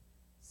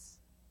 It's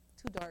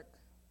too dark.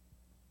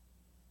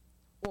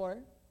 Or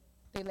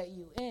they let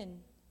you in,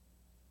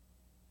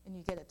 and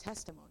you get a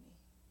testimony.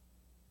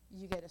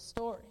 You get a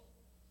story.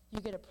 You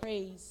get a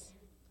praise.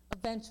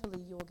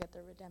 Eventually, you will get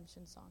their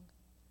redemption song.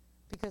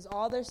 Because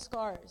all their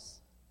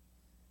scars,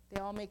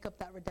 they all make up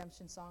that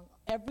redemption song.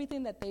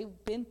 Everything that they've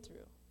been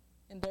through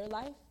in their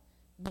life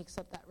makes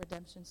up that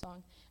redemption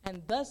song.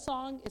 And the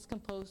song is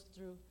composed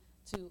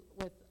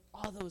with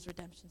all those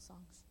redemption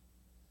songs.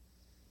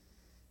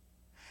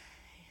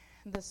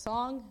 The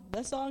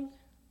song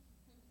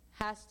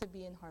has to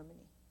be in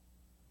harmony.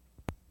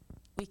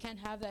 We can't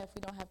have that if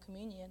we don't have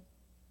communion.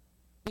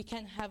 We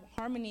can't have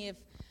harmony if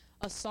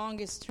a song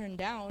is turned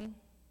down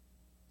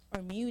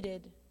or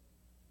muted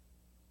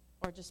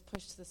or just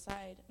pushed to the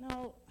side.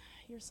 No,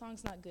 your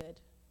song's not good.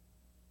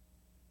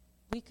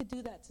 We could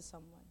do that to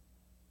someone.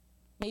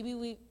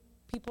 Maybe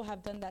people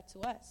have done that to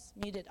us,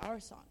 muted our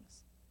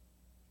songs.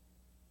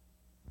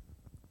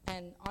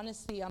 And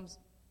honestly, I'm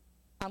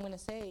going to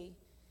say,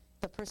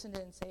 the person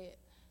didn't say it.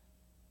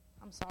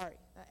 I'm sorry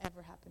that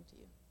ever happened to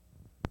you.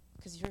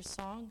 Because your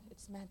song,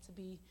 it's meant to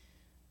be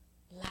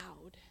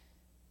loud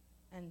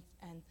and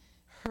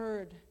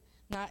heard,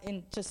 not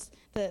in just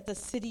the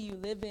city you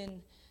live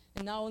in,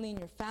 and not only in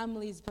your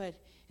families, but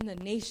in the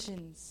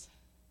nations.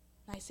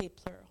 And I say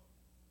plural.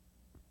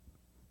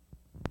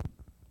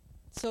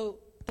 So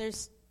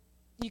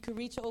you could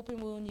reach an open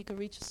wound, you could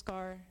reach a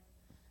scar.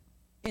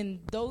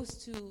 In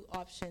those two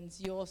options,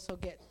 you also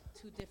get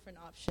two different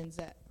options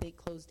that they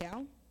close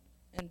down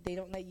and they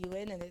don't let you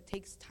in, and it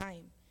takes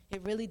time.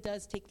 It really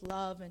does take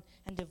love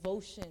and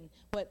devotion.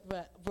 What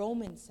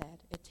Romans said,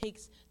 it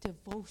takes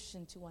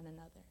devotion to one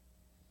another.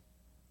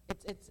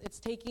 It's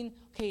taking,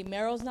 okay,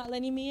 Meryl's not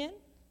letting me in.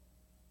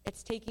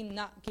 It's taking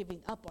not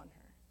giving up on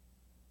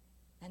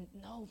her. And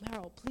no,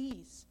 Meryl,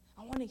 please,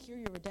 I want to hear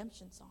your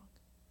redemption song.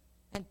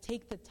 And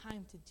take the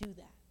time to do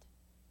that.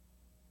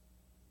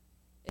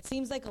 It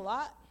seems like a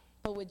lot,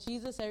 but with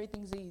Jesus,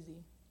 everything's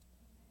easy.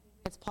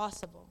 It's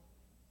possible.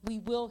 We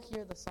will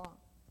hear the song.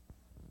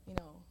 You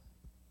know,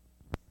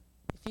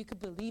 if you could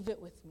believe it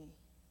with me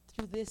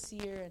through this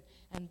year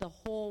and the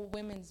whole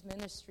women's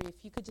ministry,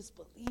 if you could just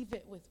believe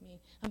it with me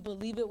and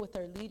believe it with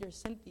our leader,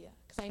 Cynthia,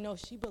 because I know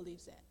she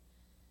believes it,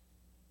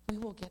 we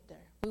will get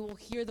there. We will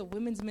hear the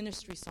women's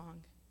ministry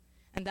song.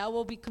 And that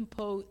will be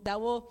composed. That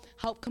will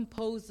help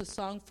compose the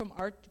song from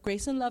our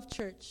Grace and Love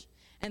Church.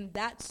 And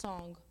that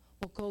song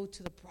will go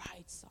to the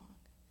bride's song,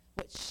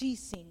 what she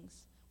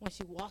sings when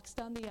she walks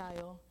down the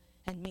aisle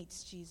and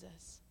meets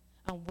Jesus,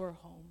 and we're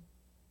home.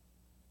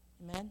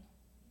 Amen?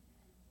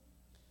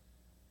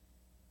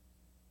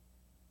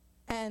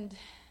 And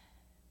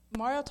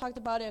Mario talked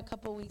about it a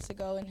couple weeks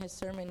ago in his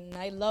sermon, and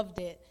I loved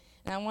it,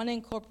 and I want to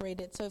incorporate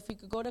it. So if we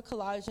could go to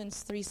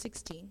Colossians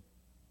 3:16.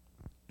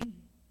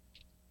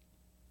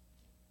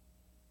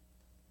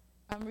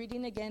 I'm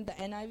reading again the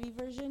NIV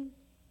version,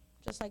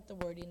 just like the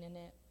wording in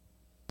it.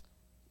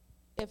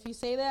 If you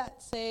say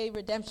that, say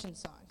redemption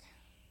song.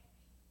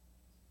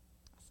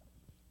 Awesome.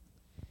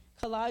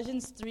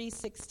 Colossians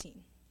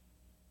 3:16.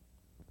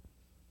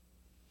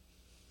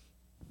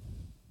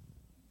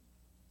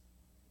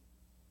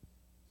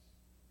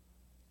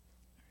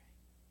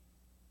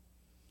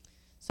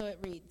 So it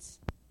reads,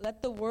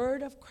 "Let the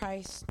word of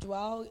Christ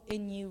dwell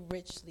in you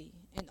richly,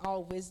 in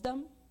all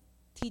wisdom,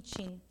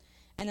 teaching,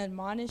 and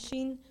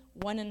admonishing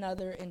one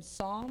another in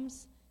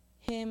psalms,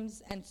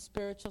 hymns, and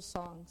spiritual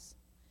songs,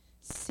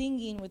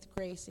 singing with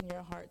grace in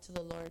your heart to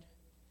the Lord."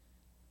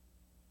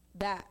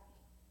 That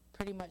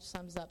pretty much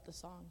sums up the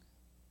song.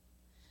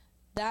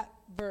 That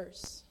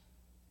verse,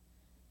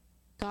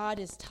 God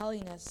is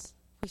telling us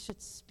we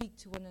should speak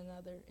to one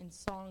another in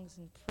songs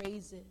and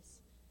praises.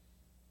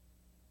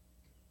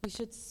 We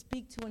should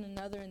speak to one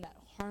another in that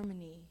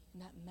harmony, in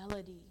that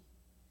melody.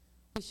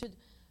 We should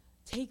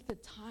take the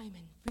time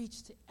and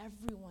reach to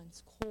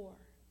everyone's core.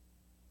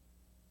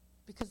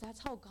 Because that's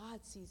how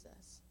God sees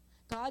us.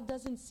 God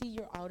doesn't see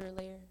your outer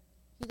layer.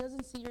 He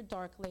doesn't see your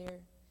dark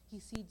layer. He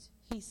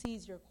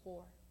sees your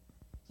core.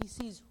 He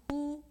sees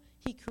who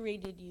he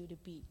created you to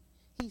be.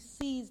 He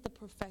sees the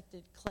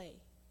perfected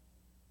clay.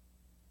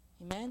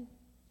 Amen?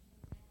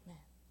 Amen.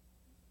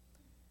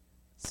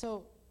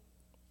 So,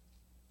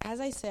 as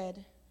I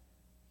said,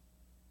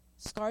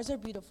 scars are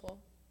beautiful.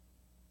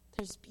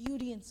 There's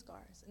beauty in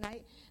scars.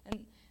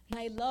 And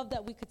I love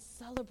that we could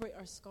celebrate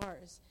our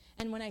scars.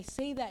 And when I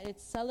say that,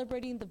 it's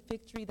celebrating the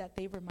victory that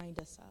they remind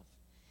us of.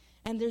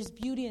 And there's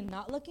beauty in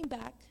not looking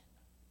back.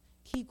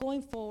 Keep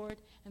going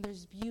forward. And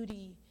there's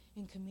beauty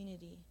in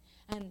community.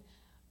 And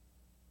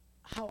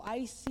how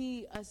I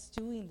see us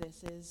doing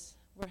this is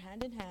we're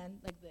hand in hand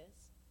like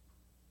this,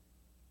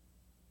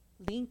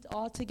 linked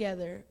all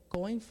together,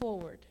 going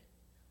forward,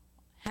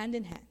 hand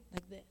in hand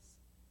like this.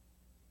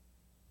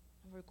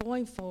 And we're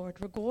going forward.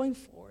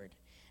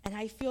 And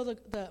I feel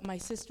my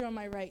sister on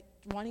my right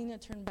wanting to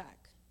turn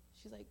back.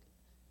 She's like,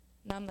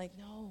 and I'm like,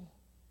 no,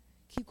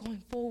 keep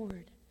going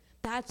forward.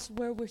 That's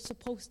where we're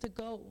supposed to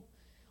go.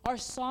 Our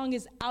song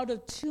is out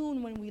of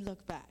tune when we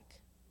look back.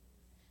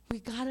 We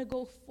got to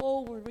go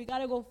forward.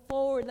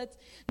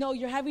 No,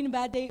 you're having a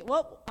bad day.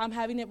 Well, I'm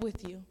having it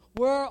with you.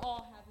 We're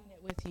all having it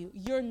with you.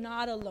 You're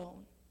not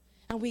alone.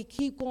 And we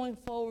keep going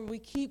forward.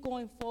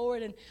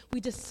 And we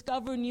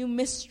discover new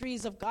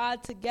mysteries of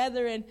God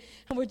together. And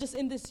we're just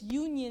in this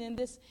union, in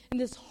this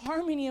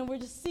harmony, and we're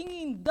just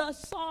singing the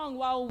song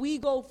while we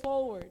go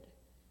forward.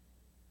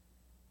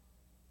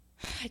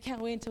 I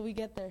can't wait until we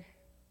get there.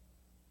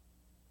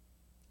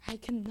 I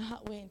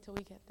cannot wait until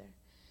we get there.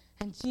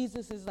 And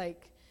Jesus is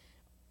like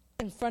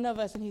in front of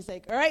us, and he's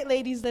like, all right,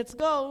 ladies, let's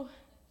go.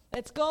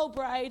 Let's go,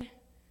 bride.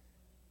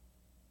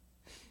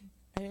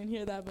 I didn't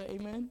hear that, but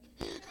amen.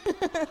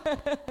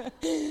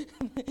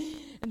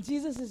 And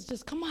Jesus is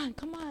just, come on.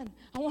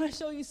 I want to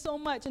show you so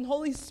much. And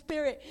Holy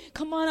Spirit,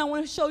 come on, I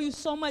want to show you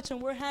so much.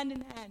 And we're hand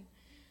in hand,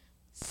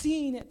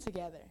 seeing it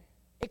together,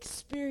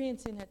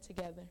 experiencing it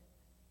together.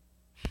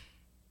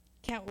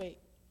 Can't wait.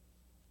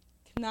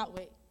 Cannot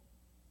wait.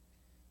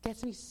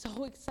 Gets me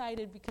so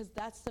excited because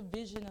that's the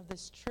vision of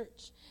this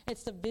church.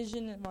 It's the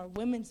vision of our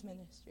women's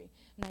ministry.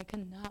 And I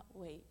cannot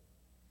wait.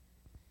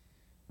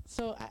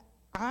 So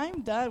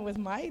I'm done with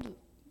my...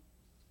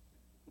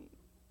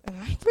 And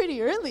I'm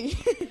pretty early.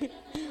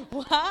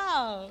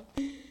 Wow.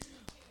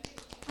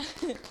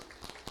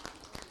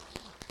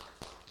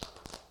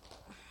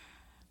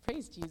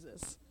 Praise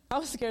Jesus. I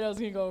was scared I was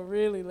going to go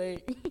really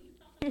late.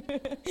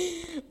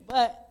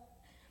 But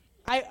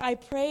I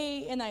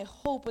pray and I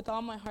hope with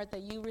all my heart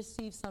that you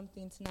receive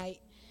something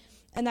tonight.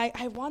 And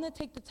I want to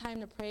take the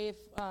time to pray. If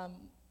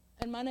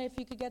and Mana, if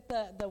you could get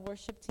the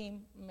worship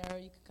team, Mara,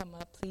 you could come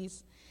up,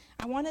 please.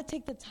 I want to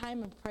take the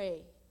time and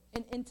pray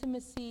in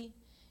intimacy,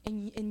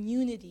 in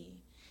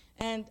unity.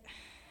 And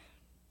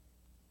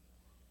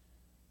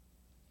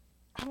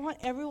I want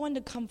everyone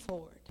to come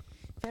forward.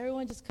 If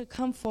everyone just could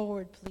come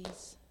forward,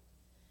 please.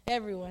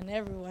 Everyone.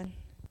 All right.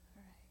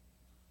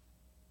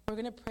 We're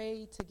going to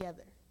pray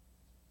together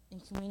in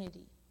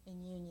community,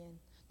 in union.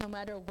 No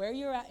matter where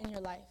you're at in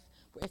your life,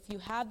 if you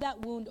have that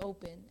wound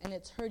open and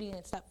it's hurting,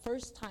 it's that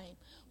first time,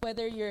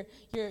 whether you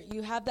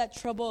have that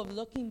trouble of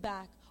looking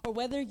back, or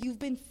whether you've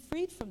been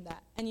freed from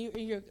that and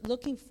you're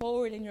looking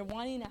forward and you're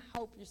wanting to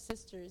help your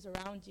sisters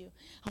around you,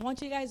 I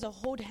want you guys to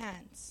hold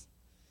hands.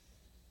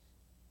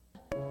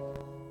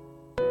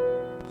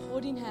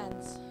 Holding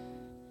hands.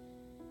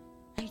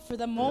 And for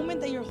the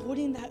moment that you're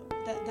holding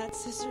that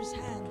sister's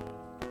hand,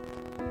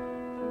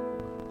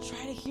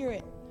 try to hear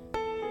it.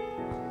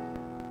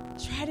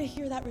 Try to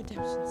hear that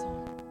redemption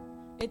song.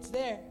 It's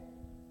there.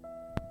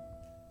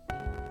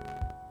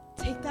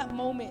 Take that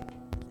moment.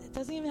 It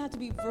doesn't even have to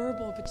be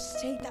verbal, but just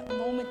take that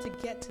moment to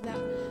get to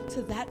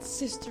that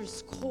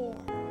sister's core.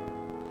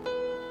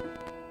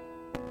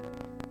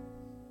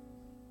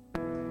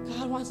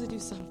 God wants to do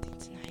something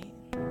tonight.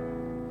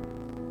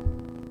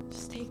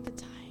 Just take the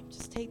time.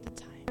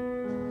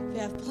 We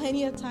have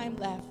plenty of time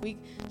left. We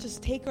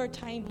just take our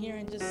time here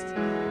and just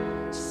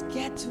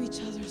get to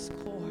each other's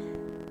core.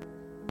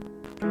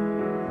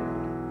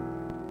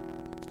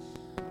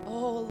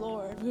 Oh,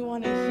 Lord, we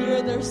want to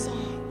hear their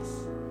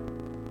songs.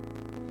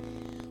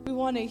 We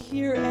want to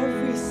hear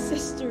every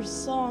sister's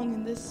song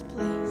in this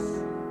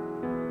place.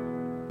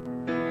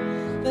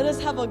 Let us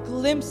have a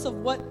glimpse of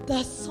what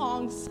the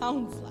song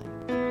sounds like.